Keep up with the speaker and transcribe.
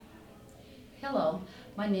Hello,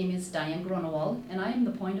 my name is Diane Gronewold, and I am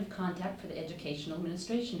the point of contact for the Educational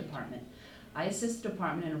Administration Department. I assist the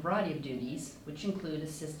department in a variety of duties, which include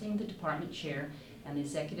assisting the department chair and the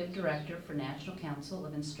executive director for National Council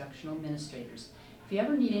of Instructional Administrators. If you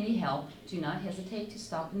ever need any help, do not hesitate to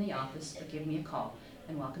stop in the office or give me a call,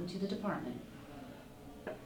 and welcome to the department.